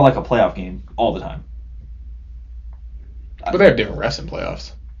call it more like a playoff game all the time. But they have different refs in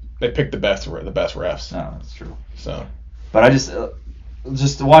playoffs. They pick the best refs. No, that's true. So, but I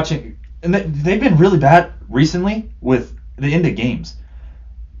just watching, and they've been really bad recently with the end of games.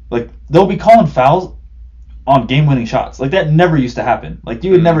 Like they'll be calling fouls on game-winning shots. Like that never used to happen. Like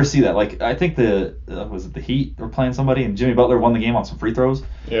you would never see that. Like I think was it the Heat were playing somebody and Jimmy Butler won the game on some free throws.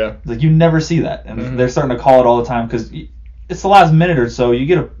 Yeah. Like you never see that, and they're starting to call it all the time because it's the last minute or so. You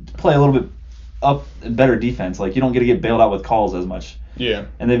get to play a little bit up and better defense. Like you don't get to get bailed out with calls as much. Yeah.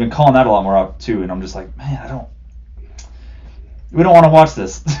 And they've been calling that a lot more up too. And I'm just like, man, we don't want to watch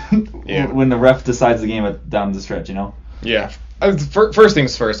this when the ref decides the game down the stretch. Yeah. First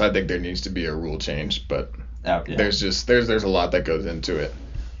things first, I think there needs to be a rule change, but there's a lot that goes into it.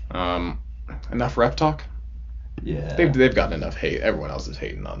 Enough ref talk. Yeah. They've gotten enough hate. Everyone else is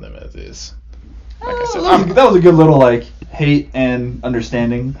hating on them as is. Like I said, that was a good little like hate and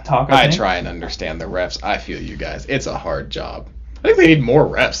understanding talk. I think. Try and understand the refs. I feel you guys. It's a hard job. I think they need more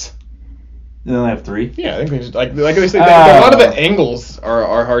refs. They only have 3. Yeah, I think they just like they say. A lot of the angles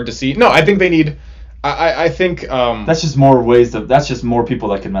are hard to see. No, I think they need. I think that's just more ways to. That's just more people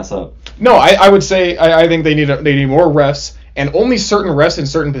that can mess up. No, I would say I think they need more refs, and only certain refs in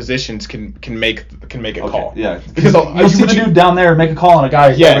certain positions can make a call. Yeah, because you'll see the dude down there make a call on a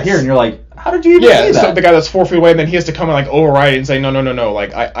guy over here, and you're like, how did you even see that? So the guy that's 4 feet away, and then he has to come and like override it and say, no,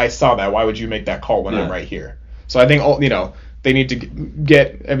 like I saw that. Why would you make that call when I'm right here? So I think they need to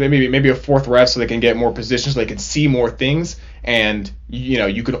get maybe a 4th ref so they can get more positions, so they can see more things, and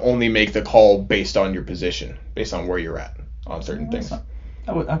you can only make the call based on your position, based on where you're at on certain things.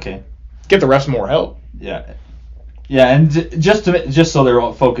 Okay. Get the refs more help. Yeah. Yeah, and just so they're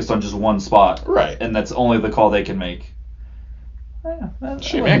all focused on just one spot, Right. and that's only the call they can make.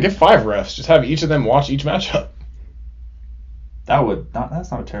 Shit, man, get 5 refs. Just have each of them watch each matchup.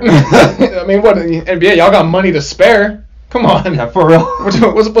 That's not terrible. I mean, what NBA? Y'all got money to spare? Come on. Yeah, for real.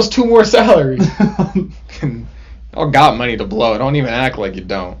 What's 2 more salaries? Y'all got money to blow. Don't even act like you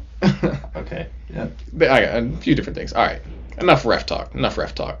don't. Okay. Yeah. I got a few different things. All right. Enough ref talk.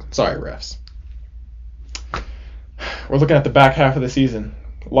 Sorry, refs. We're looking at the back half of the season.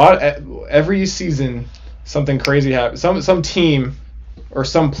 Every season, something crazy happens. Some team or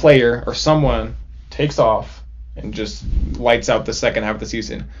some player or someone takes off and just lights out the second half of the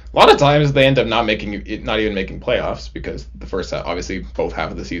season. A lot of times they end up not even making playoffs because the first half, obviously both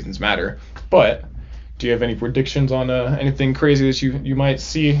half of the seasons matter. But do you have any predictions on anything crazy that you might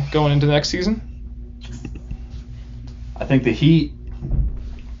see going into next season? I think the Heat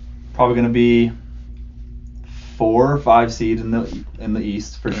probably going to be 4 or 5 seed in the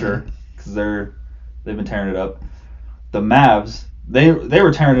East for sure because they've been tearing it up. The Mavs they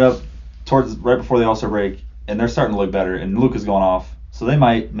were tearing it up towards right before the All-Star break, and they're starting to look better. And Luka's going off, so they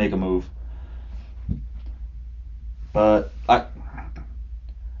might make a move. But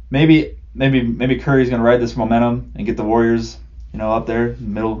maybe Curry's going to ride this momentum and get the Warriors, up there,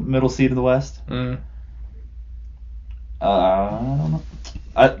 middle seed in the West. I don't know.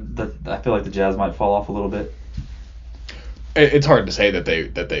 I feel like the Jazz might fall off a little bit. It's hard to say that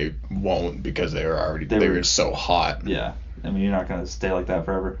they won't because they were so hot. Yeah, I mean you're not gonna stay like that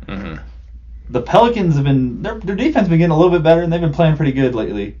forever. Mm-hmm. The Pelicans have been their defense has been getting a little bit better and they've been playing pretty good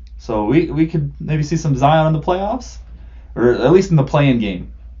lately. So we could maybe see some Zion in the playoffs, or at least in the play-in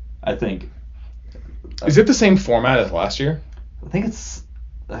game. I think. Is it the same format as last year? I think it's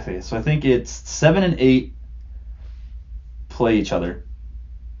 7 and 8 play each other,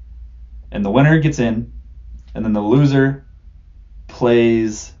 and the winner gets in, and then the loser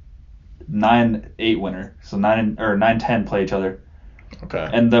plays 9-8 winner. So 9-10 play each other. Okay.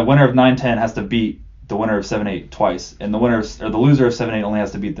 And the winner of 9-10 has to beat the winner of 7-8 twice, and the loser of 7-8 only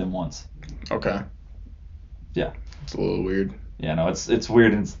has to beat them once. Okay. Yeah. It's a little weird. Yeah, no, it's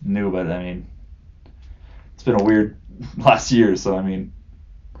weird and it's new, but I mean, it's been a weird last year. So I mean,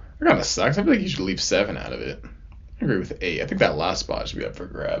 it kind of sucks. I feel like you should leave 7 out of it. I agree with 8. I think that last spot should be up for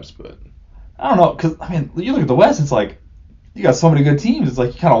grabs, but I don't know, because I mean, you look at the West, it's like you got so many good teams. It's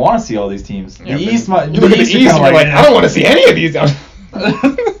like you kind of want to see all these teams. Yeah, the East, you look at the East, and you're like, I don't want to see any of these. I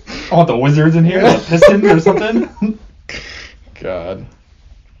want the Wizards in here, the Pistons or something. God.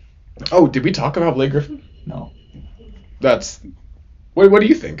 Oh, did we talk about Blake Griffin? No. What do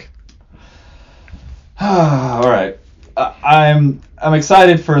you think? All right. I'm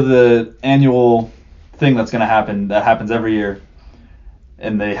excited for the annual thing that's going to happen. That happens every year,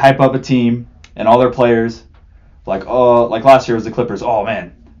 and they hype up a team and all their players. Like last year was the Clippers. Oh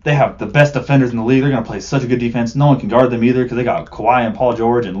man, they have the best defenders in the league. They're going to play such a good defense. No one can guard them either because they got Kawhi and Paul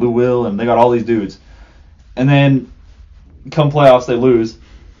George and Lou Will, and they got all these dudes. And then come playoffs, they lose,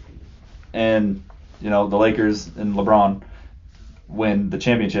 and the Lakers and LeBron win the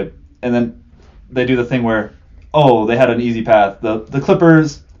championship, and then they do the thing where, they had an easy path. The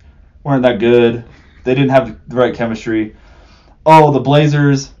Clippers weren't that good. They didn't have the right chemistry. The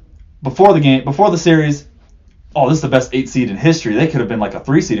Blazers, before the series, this is the best 8 seed in history. They could have been like a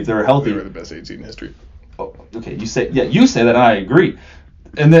 3 seed if they were healthy. They were the best 8 seed in history. Oh, okay, you say that, and I agree.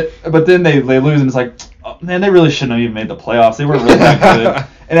 But then they lose, and it's like, oh, man, they really shouldn't have even made the playoffs. They weren't really that good.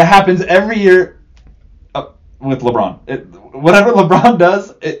 And it happens every year with LeBron. Whatever LeBron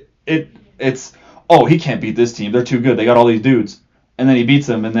does, it's he can't beat this team. They're too good. They got all these dudes. And then he beats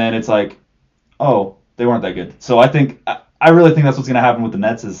them, and then it's like, they weren't that good. So I really think that's what's going to happen with the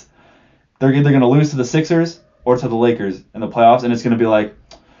Nets is they're either going to lose to the Sixers or to the Lakers in the playoffs, and it's going to be like,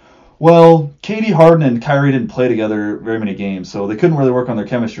 well, KD, Harden, and Kyrie didn't play together very many games, so they couldn't really work on their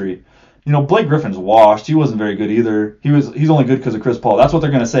chemistry. Blake Griffin's washed. He wasn't very good either. He's only good because of Chris Paul. That's what they're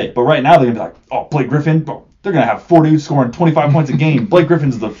going to say. But right now they're going to be like, Blake Griffin, they're going to have 4 dudes scoring 25 points a game. Blake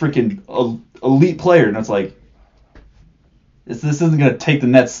Griffin's the freaking elite player. And it's like, this isn't going to take the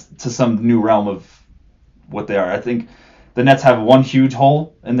Nets to some new realm of what they are. I think the Nets have one huge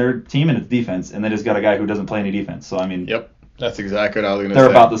hole in their team, and it's defense. And they just got a guy who doesn't play any defense. So, I mean. Yep. That's exactly what I was going to say. They're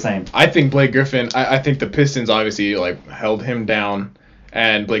about the same. I think Blake Griffin, I think the Pistons obviously held him down,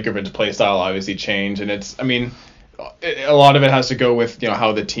 and Blake Griffin's play style obviously changed. And a lot of it has to go with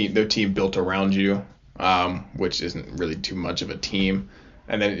how the team built around you, which isn't really too much of a team.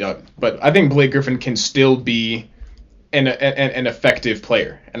 And then, but I think Blake Griffin can still be an effective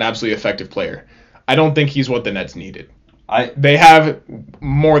player, an absolutely effective player. I don't think he's what the Nets needed. They have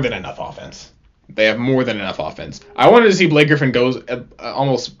more than enough offense. They have more than enough offense. I wanted to see Blake Griffin go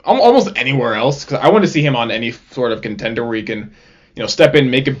almost anywhere else because I want to see him on any sort of contender where he can, step in,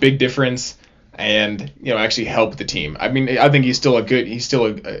 make a big difference, and actually help the team. I mean, I think he's still he's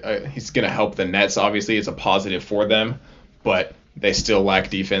gonna help the Nets. Obviously, it's a positive for them, but they still lack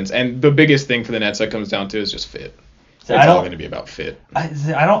defense. And the biggest thing for the Nets that comes down to is just fit. It's all going to be about fit.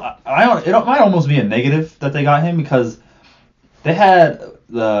 It might almost be a negative that they got him because they had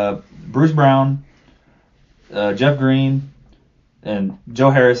the Bruce Brown, Jeff Green, and Joe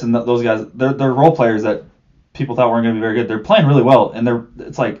Harris, and those guys. They're role players that people thought weren't going to be very good. They're playing really well, and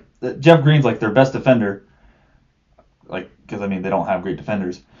it's like Jeff Green's like their best defender. Like, because I mean they don't have great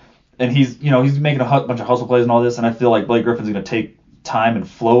defenders, and he's making a bunch of hustle plays and all this. And I feel like Blake Griffin's going to take time and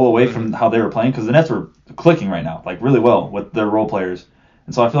flow away from how they were playing because the Nets were clicking right now, like really well with their role players,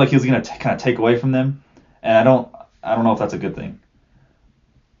 and so I feel like he's going to kind of take away from them, and I don't know if that's a good thing.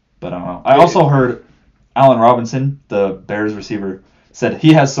 But I don't know. I also heard Allen Robinson, the Bears receiver, said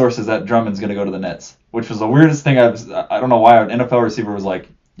he has sources that Drummond's going to go to the Nets, which was the weirdest thing. I don't know why an NFL receiver was like,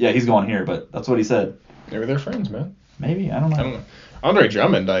 yeah, he's going here, but that's what he said. Maybe they're friends, man. Maybe, I don't know. Andre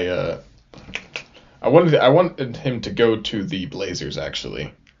Drummond, I wanted him to go to the Blazers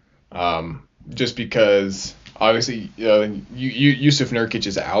actually, just because obviously Yusuf Nurkic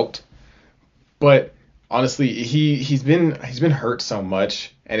is out, but honestly he's been hurt so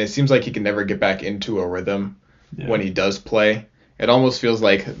much, and it seems like he can never get back into a rhythm when he does play. It almost feels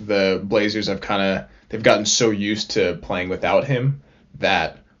like the Blazers have they've gotten so used to playing without him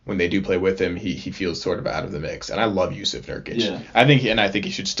that when they do play with him, he feels sort of out of the mix. And I love Yusuf Nurkic. Yeah. I think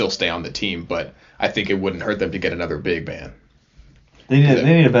he should still stay on the team, but I think it wouldn't hurt them to get another big man. They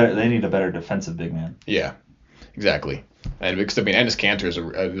need a better defensive big man. Yeah, exactly. And because Enes Kanter is a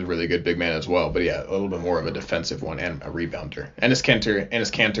really good big man as well, but yeah, a little bit more of a defensive one and a rebounder. Enes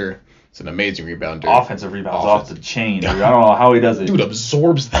Kanter is an amazing rebounder. Offensive rebounds off the chain. Dude. I don't know how he does it. Dude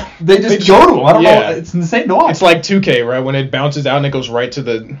absorbs them. They just go to him. I don't know. It's insane to watch. It's like 2K, right? When it bounces out and it goes right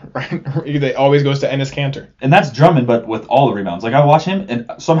to it always goes to Enes Kanter. And that's Drummond, but with all the rebounds. Like I watch him, and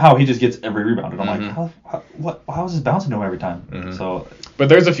somehow he just gets every rebound, and I'm like, how is this bouncing to him every time? Mm-hmm. So, but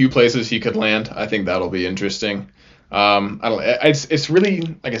there's a few places he could land. I think that'll be interesting. I don't. It's really,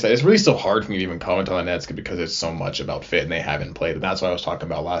 like I said, it's really so hard for me to even comment on the Nets because it's so much about fit and they haven't played. And that's what I was talking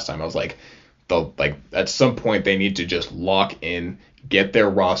about last time. I was like, at some point they need to just lock in, get their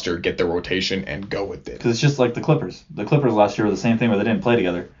roster, get their rotation, and go with it. Because it's just like the Clippers. The Clippers last year were the same thing where they didn't play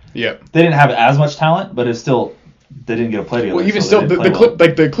together. Yeah. They didn't have as much talent, but it's still they didn't get to play together. Well, even still,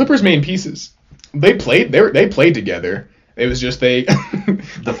 the Clippers' main pieces, they played together. It was just the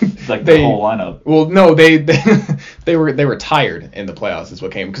whole lineup. Well, no, they were tired in the playoffs is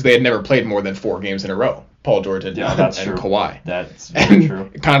what came because they had never played more than 4 games in a row. Paul George and Kawhi. That's very true.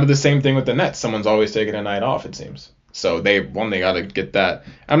 Kind of the same thing with the Nets. Someone's always taking a night off, it seems. So they got to get that.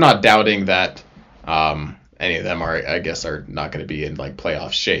 I'm not doubting that any of them are not going to be in like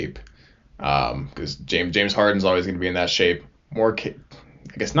playoff shape because James Harden's always going to be in that shape. More, I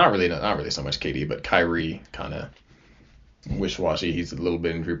guess not really so much KD, but Kyrie kind of wish-washy. He's a little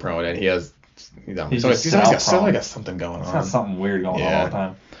bit injury prone, and he has he's always got something going on. He's got something weird going on all the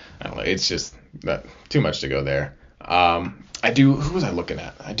time. I don't know. It's just too much to go there. Who was I looking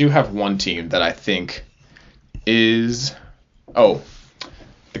at? I do have one team that I think is the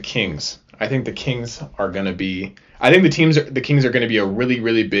Kings. I think the Kings are going to be. I think the Kings are going to be a really,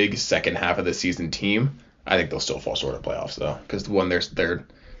 really big second half of the season team. I think they'll still fall short of playoffs though, because they're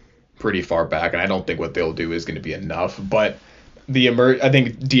pretty far back, and I don't think what they'll do is going to be enough. But I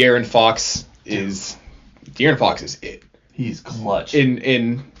think De'Aaron Fox is it. He's clutch.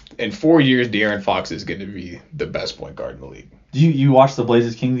 In 4 years, De'Aaron Fox is going to be the best point guard in the league. You watched the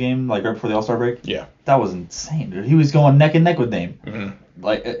Blazers Kings game like right before the All-Star break? Yeah. That was insane, dude. He was going neck and neck with Dame. Mm-hmm.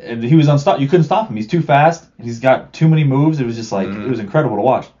 And he was unstoppable. You couldn't stop him. He's too fast. He's got too many moves. It was just like It was incredible to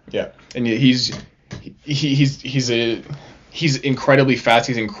watch. Yeah, and he's incredibly fast.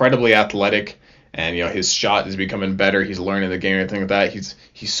 He's incredibly athletic, and his shot is becoming better. He's learning the game and everything like that.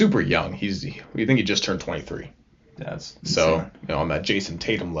 He's super young. We think he just turned 23. That's so on that Jason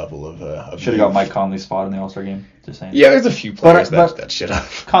Tatum level of should have got Mike Conley's spot in the All-Star game. Just saying. Yeah, there's a few players that should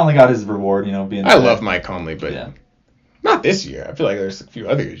have. Conley got his reward, being. I love Mike Conley, but not this year. I feel like there's a few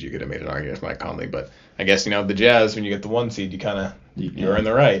other years you could have made an argument with Mike Conley, but I guess the Jazz, when you get the 1 seed, you're in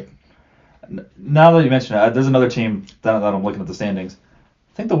the right. Now that you mention it, there's another team that I'm looking at the standings.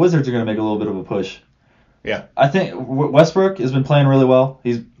 I think the Wizards are going to make a little bit of a push. Yeah. I think Westbrook has been playing really well.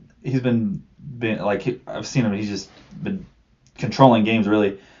 He's been like I've seen him. He's just been controlling games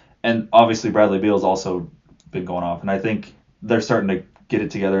really, and obviously Bradley Beal's also been going off. And I think they're starting to get it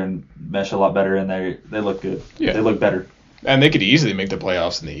together and mesh a lot better, and they look good. Yeah. They look better. And they could easily make the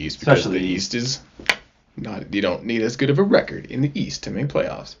playoffs in the East because Especially the East is not. You don't need as good of a record in the East to make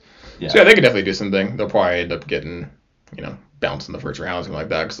playoffs. Yeah. So yeah, they could definitely do something. They'll probably end up getting, bounced in the first round, something like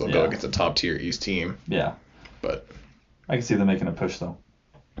that, because they'll go against a top tier East team. Yeah. But I can see them making a push though.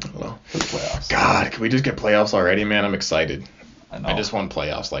 Well, for the playoffs. God, can we just get playoffs already, man? I'm excited. I know. I just want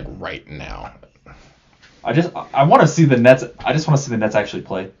playoffs like right now. I want to see the Nets. I just want to see the Nets actually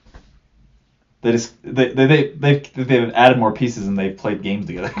play. They've added more pieces and they've played games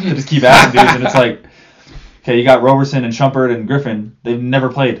together. They just keep adding dudes, and it's like, okay, you got Roberson and Shumpert and Griffin. They've never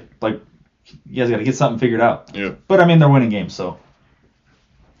played. Like, you guys got to get something figured out. Yeah. But I mean, they're winning games, so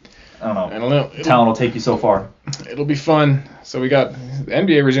I don't know. Talent will take you so far. It'll be fun. So we got the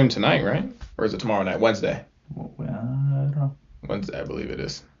NBA resumed tonight, right? Or is it tomorrow night? Wednesday. Well, I don't know. Wednesday, I believe it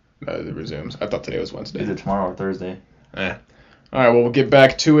is. It resumes. I thought today was Wednesday. Either tomorrow or Thursday. Yeah. All right. Well, we'll get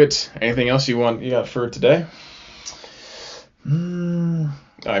back to it. Anything else you got for today? I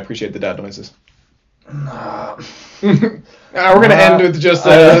appreciate the dad noises. We're gonna end with just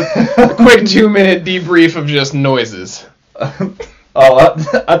a quick 2-minute debrief of just noises. I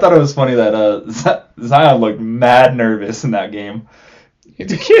thought it was funny that Zion looked mad nervous in that game.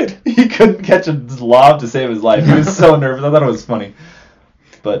 He's a kid. He couldn't catch a lob to save his life. He was so nervous. I thought it was funny.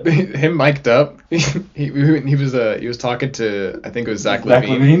 But him mic'd up. He was talking to, I think it was Zach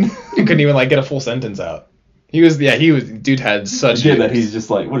Levine. He couldn't even get a full sentence out. Dude had such good that he's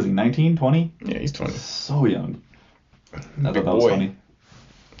just what is he, 19, 20? Yeah, he's 20. So young. I thought Big that was boy. funny.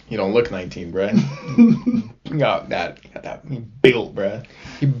 You don't look 19, bruh. You got that. He built, bruh.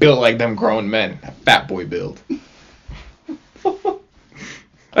 He built like them grown men. A fat boy build.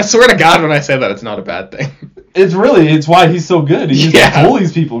 I swear to God, when I say that, it's not a bad thing. It's why he's so good. He just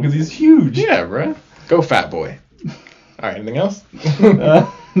bullies people because he's huge. Yeah, bruh. Go fat boy. All right, anything else? No.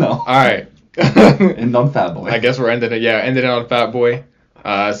 All right. And on Fat Boy. I guess we're ending it on Fat Boy.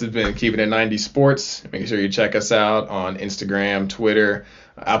 This has been Keeping It 90 Sports. Make sure you check us out on Instagram, Twitter,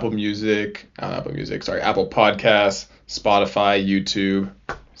 Apple Podcasts, Spotify, YouTube,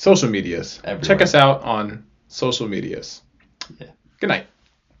 social medias. Everywhere. Check us out on social medias. Yeah. Good night.